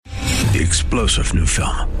The explosive new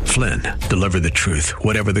film, Flynn, deliver the truth,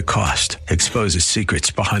 whatever the cost. Exposes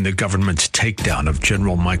secrets behind the government's takedown of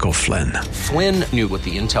General Michael Flynn. Flynn knew what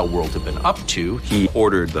the intel world had been up to. He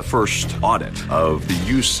ordered the first audit of the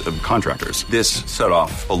use of contractors. This set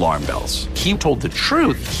off alarm bells. He told the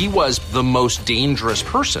truth. He was the most dangerous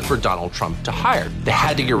person for Donald Trump to hire. They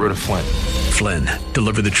had to get rid of Flynn. Flynn,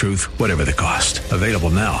 deliver the truth, whatever the cost. Available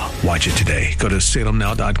now. Watch it today. Go to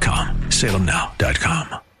salemnow.com.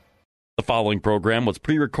 salemnow.com. The following program was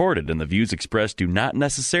pre-recorded, and the views expressed do not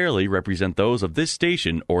necessarily represent those of this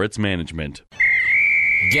station or its management.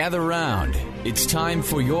 Gather round. It's time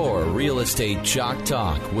for your Real Estate Chalk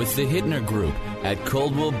Talk with the Hittner Group at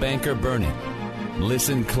Coldwell Banker Burnett.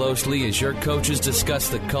 Listen closely as your coaches discuss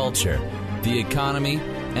the culture, the economy,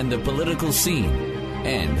 and the political scene,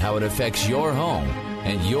 and how it affects your home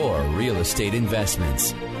and your real estate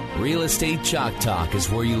investments. Real Estate Chalk Talk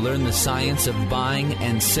is where you learn the science of buying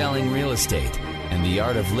and selling real estate and the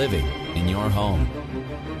art of living in your home.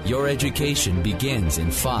 Your education begins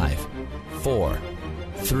in 5, 4,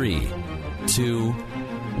 3, 2,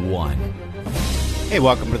 1. Hey,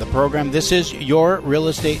 welcome to the program. This is your Real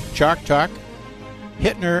Estate Chalk Talk.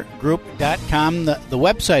 HittnerGroup.com. The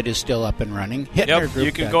website is still up and running. Yep,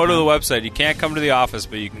 you can go to the website. You can't come to the office,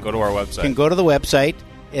 but you can go to our website. You can go to the website,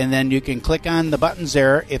 and then you can click on the buttons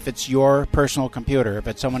there if it's your personal computer. If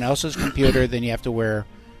it's someone else's computer, then you have to wear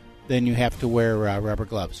rubber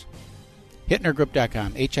gloves.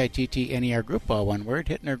 HittnerGroup.com. HITTNER Group, all one word.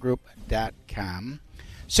 HittnerGroup.com.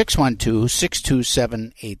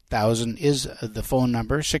 612-627-8000 is the phone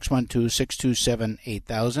number,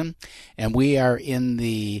 612-627-8000. And we are in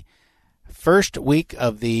the first week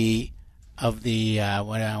of the what do I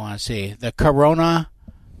want to say, the Corona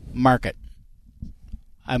market.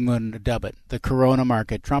 I'm going to dub it the Corona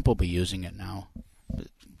market. Trump will be using it now.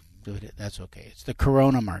 That's okay. It's the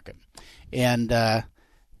Corona market. And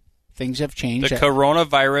things have changed. The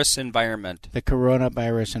coronavirus environment. The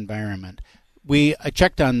coronavirus environment. We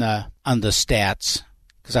checked on the stats,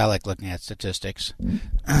 because I like looking at statistics,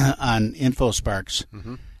 on InfoSparks.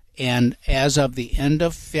 Mm-hmm. And as of the end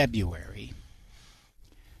of February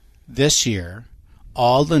this year,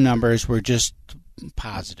 all the numbers were just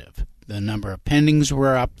positive. The number of pendings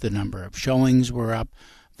were up. The number of showings were up.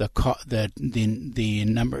 The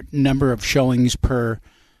number of showings per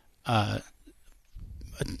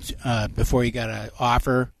before you got an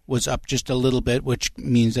offer was up just a little bit, which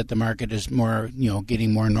means that the market is more,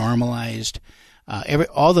 getting more normalized.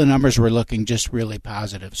 All the numbers were looking just really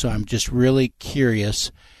positive. So I'm just really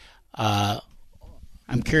curious. I'm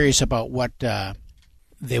curious about what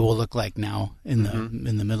they will look like now in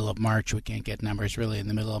the middle of March. We can't get numbers really in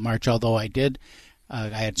the middle of March, although I did. I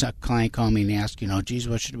had a client call me and ask, geez,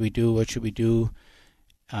 what should we do? What should we do?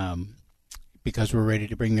 Because we're ready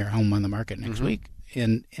to bring their home on the market next week.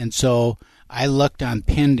 And so I looked on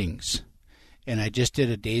pendings, and I just did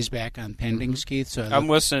a days back on pendings, Keith. So I'm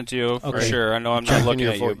listening to you for sure. I know I'm not looking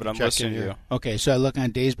at you, but I'm listening to you. Okay, so I look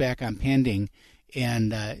on days back on pending,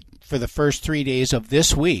 and for the first 3 days of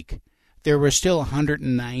this week, there were still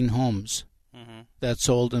 109 homes that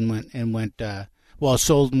sold and went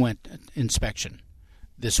inspection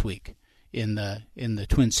this week in the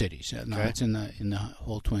Twin Cities. No, it's in the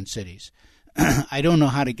whole Twin Cities. I don't know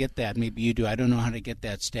how to get that. Maybe you do. I don't know how to get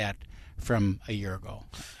that stat from a year ago.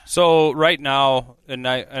 So right now,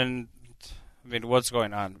 what's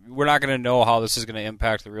going on? We're not going to know how this is going to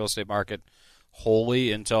impact the real estate market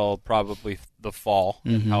wholly until probably the fall,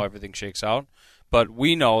 how everything shakes out. But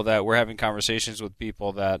we know that we're having conversations with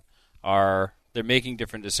people that they're making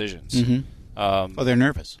different decisions. They're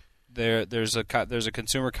nervous. There's a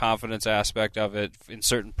consumer confidence aspect of it in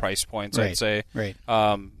certain price points. Right. I'd say. Right.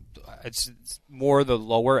 It's more the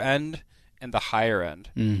lower end and the higher end.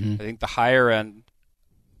 I think the higher end,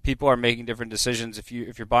 people are making different decisions. If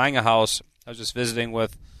you're buying a house, I was just visiting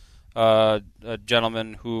with a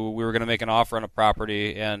gentleman who we were going to make an offer on a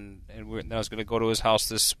property, and I was going to go to his house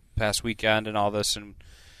this past weekend and all this, and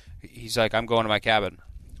he's like, I'm going to my cabin.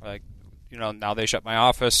 Like, now they shut my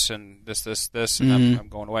office and this, and I'm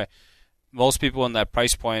going away. Most people in that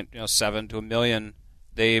price point, $7 to $1 million,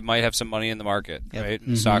 they might have some money in the market, right?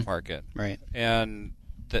 In the stock market. Right. And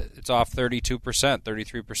it's off 32%, 33%,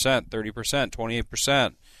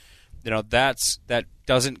 30%, 28%. That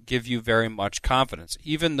doesn't give you very much confidence.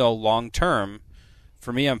 Even though long term,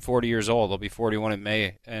 for me, I'm 40 years old. I'll be 41 in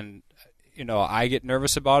May. And, I get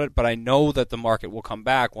nervous about it, but I know that the market will come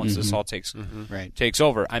back once this all takes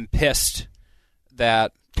over. I'm pissed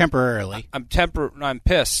that temporarily. I'm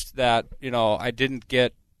pissed that, I didn't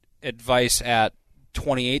get advice at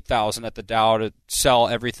 28,000 at the Dow to sell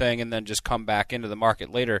everything and then just come back into the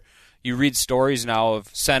market later. You read stories now of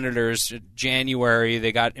senators, January,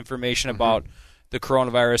 they got information about the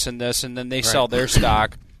coronavirus and this, and then they sell their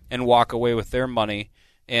stock and walk away with their money.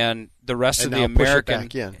 And the rest of the American,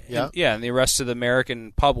 and the rest of the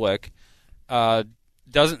American public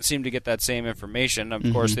doesn't seem to get that same information. Of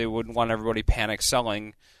course, they wouldn't want everybody panic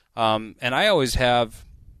selling. And I always have,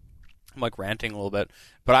 I'm like ranting a little bit,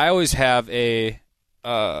 but I always have a,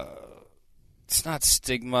 it's not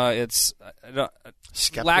stigma, it's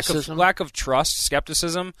lack of trust,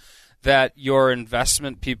 skepticism that your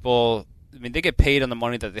investment people, I mean, they get paid on the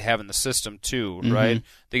money that they have in the system too, right?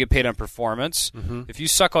 They get paid on performance. If you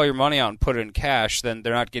suck all your money out and put it in cash, then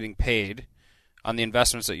they're not getting paid on the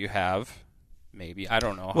investments that you have. Maybe. I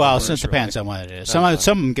don't know. Well, it depends on what it is. Some of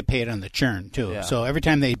them get paid on the churn too. Yeah. So every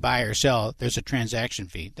time they buy or sell, there's a transaction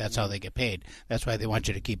fee. That's how they get paid. That's why they want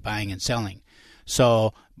you to keep buying and selling.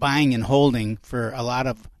 So buying and holding for a lot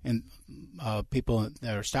of people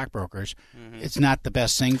that are stockbrokers, it's not the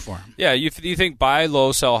best thing for them. Yeah, you think buy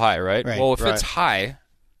low, sell high, right? Well, if it's high,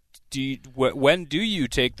 when do you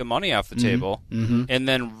take the money off the table and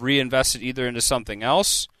then reinvest it either into something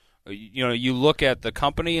else? You know, you look at the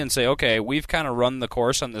company and say, okay, we've kind of run the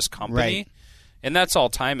course on this company, and that's all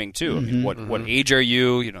timing too. I mean, what age are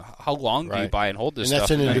you? You know, how long do you buy and hold this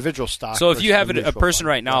stuff? And that's an individual stock. So if you have a person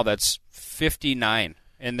right now that's 59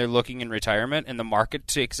 and they're looking in retirement, and the market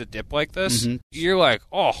takes a dip like this, you're like,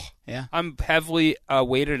 I'm heavily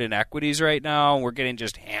weighted in equities right now. We're getting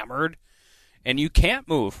just hammered, and you can't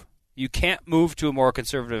move. You can't move to a more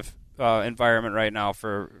conservative environment right now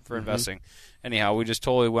for investing. Anyhow, we just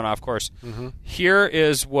totally went off course. Here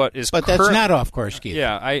is what is But that's not off course, Keith.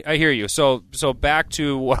 Yeah, I hear you. So back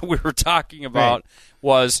to what we were talking about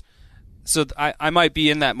was, so I might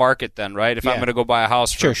be in that market then, right? If I'm going to go buy a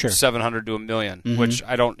house for $700,000 to $1 million, which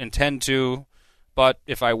I don't intend to, but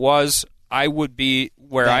if I was, I would be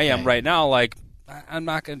where I am right now. Like, I'm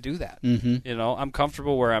not going to do that. You know, I'm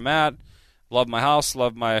comfortable where I'm at. Love my house.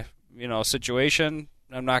 Love my situation.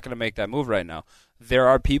 I'm not going to make that move right now. There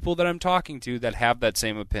are people that I'm talking to that have that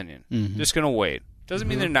same opinion. Just going to wait. Doesn't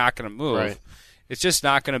mean they're not going to move. Right. It's just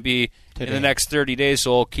not going to be in the next 30 days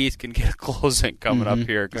so old Keith can get a closing coming up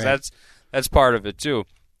here, because that's part of it too.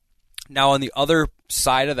 Now, on the other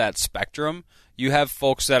side of that spectrum, you have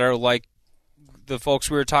folks that are like the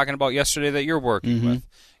folks we were talking about yesterday that you're working with.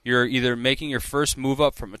 You're either making your first move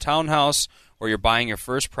up from a townhouse or you're buying your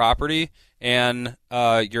first property, and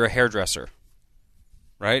you're a hairdresser.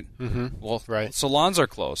 Right? Well, salons are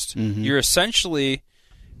closed. You're essentially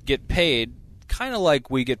get paid kind of like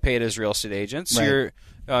we get paid as real estate agents. You're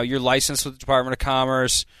licensed with the Department of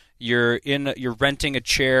Commerce. You're renting a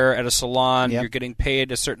chair at a salon. You're getting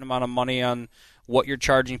paid a certain amount of money on what you're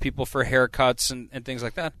charging people for haircuts and things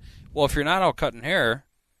like that. Well, if you're not out cutting hair,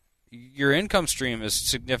 your income stream is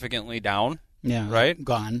significantly down. Yeah. Right?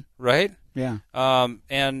 Gone. Right? Yeah.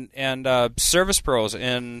 And service pros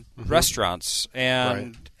in restaurants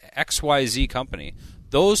and XYZ company.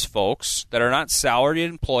 Those folks that are not salaried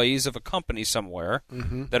employees of a company somewhere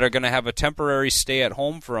that are going to have a temporary stay at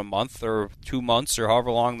home for a month or 2 months or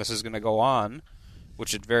however long this is going to go on,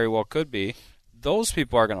 which it very well could be, those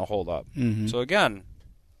people are going to hold up. So again,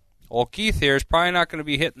 old Keith here is probably not going to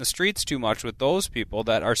be hitting the streets too much with those people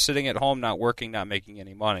that are sitting at home, not working, not making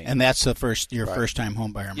any money. And that's your first-time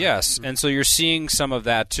home buyer market. Yes, and so you're seeing some of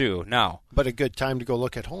that too now. But a good time to go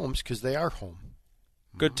look at homes because they are home.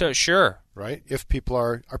 Sure. Right? If people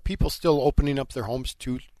are people still opening up their homes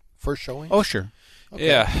for showing? Oh, sure. Okay.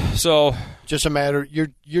 Yeah. So just a matter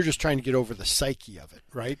you're just trying to get over the psyche of it,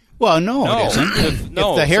 right? Well, no. It isn't.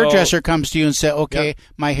 If the hairdresser comes to you and says, "Okay,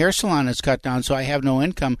 my hair salon is cut down, so I have no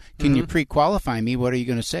income. Can you pre-qualify me?" What are you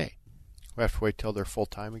going to say? We have to wait till they're full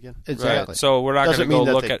time again. Exactly. Right. So we're not going to go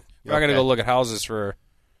look at go look at houses for,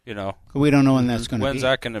 we don't know when that's going to be. When's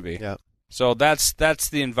that going to be? Yeah. So that's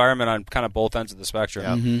the environment on kind of both ends of the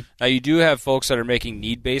spectrum. Now you do have folks that are making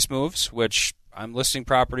need-based moves, which I'm listing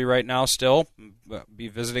property right now still. Be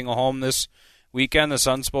visiting a home this weekend. The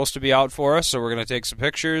sun's supposed to be out for us, so we're going to take some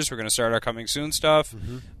pictures. We're going to start our coming soon stuff.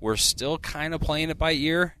 We're still kind of playing it by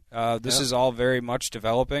ear. This is all very much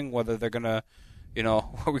developing, whether th're going to,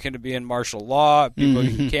 are we going to be in martial law? People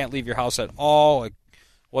you can't leave your house at all. Like,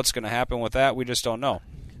 what's going to happen with that? We just don't know.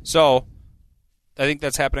 So I think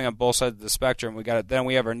that's happening on both sides of the spectrum. Then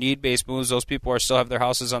we have our need-based moves. Those people still have their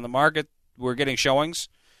houses on the market. We're getting showings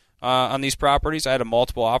on these properties. I had a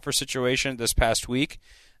multiple offer situation this past week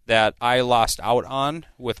that I lost out on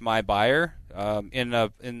with my buyer in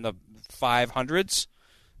the 500s.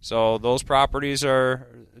 So those properties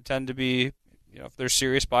tend to be if there's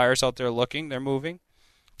serious buyers out there looking, they're moving.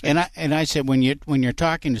 And I said when you're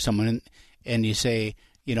talking to someone and you say,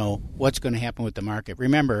 what's going to happen with the market?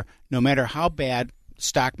 Remember, no matter how bad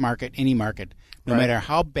stock market, any market, no matter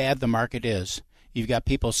how bad the market is, you've got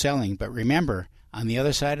people selling. But remember, on the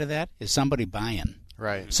other side of that is somebody buying.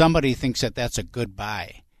 Right. Somebody thinks that that's a good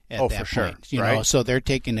buy at that for point. sure. So they're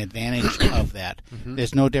taking advantage of that. Mm-hmm.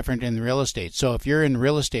 It's no different in real estate. So if you're in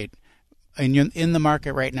real estate and you're in the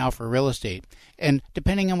market right now for real estate, and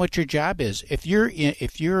depending on what your job is, if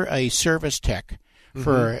you're a service tech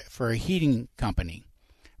for a heating company,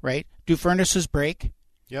 right? Do furnaces break?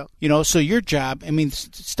 Yep. So your job,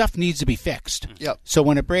 stuff needs to be fixed. Yep. So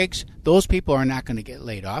when it breaks, those people are not going to get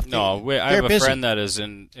laid off. No, I have a friend that is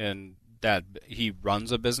in that he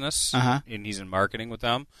runs a business and he's in marketing with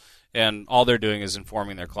them, and all they're doing is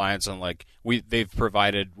informing their clients on they've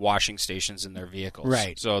provided washing stations in their vehicles,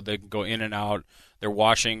 right? So they can go in and out. They're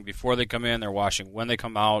washing before they come in. They're washing when they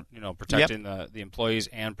come out. Protecting the employees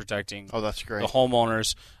and protecting that's great. the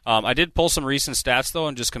homeowners. I did pull some recent stats though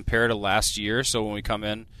and just compare to last year. So when we come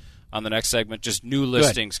in on the next segment, just new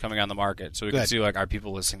listings coming on the market, so we can see are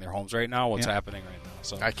people listing their homes right now? What's happening right now?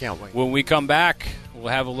 So I can't wait. When we come back, we'll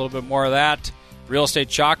have a little bit more of that. Real Estate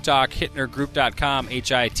Chalk Talk, HittnerGroup.com,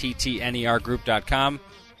 HITTNER Group.com.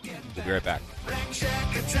 We'll be right back. Rack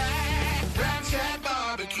Shack Attack, Rack Shack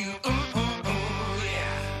Barbecue.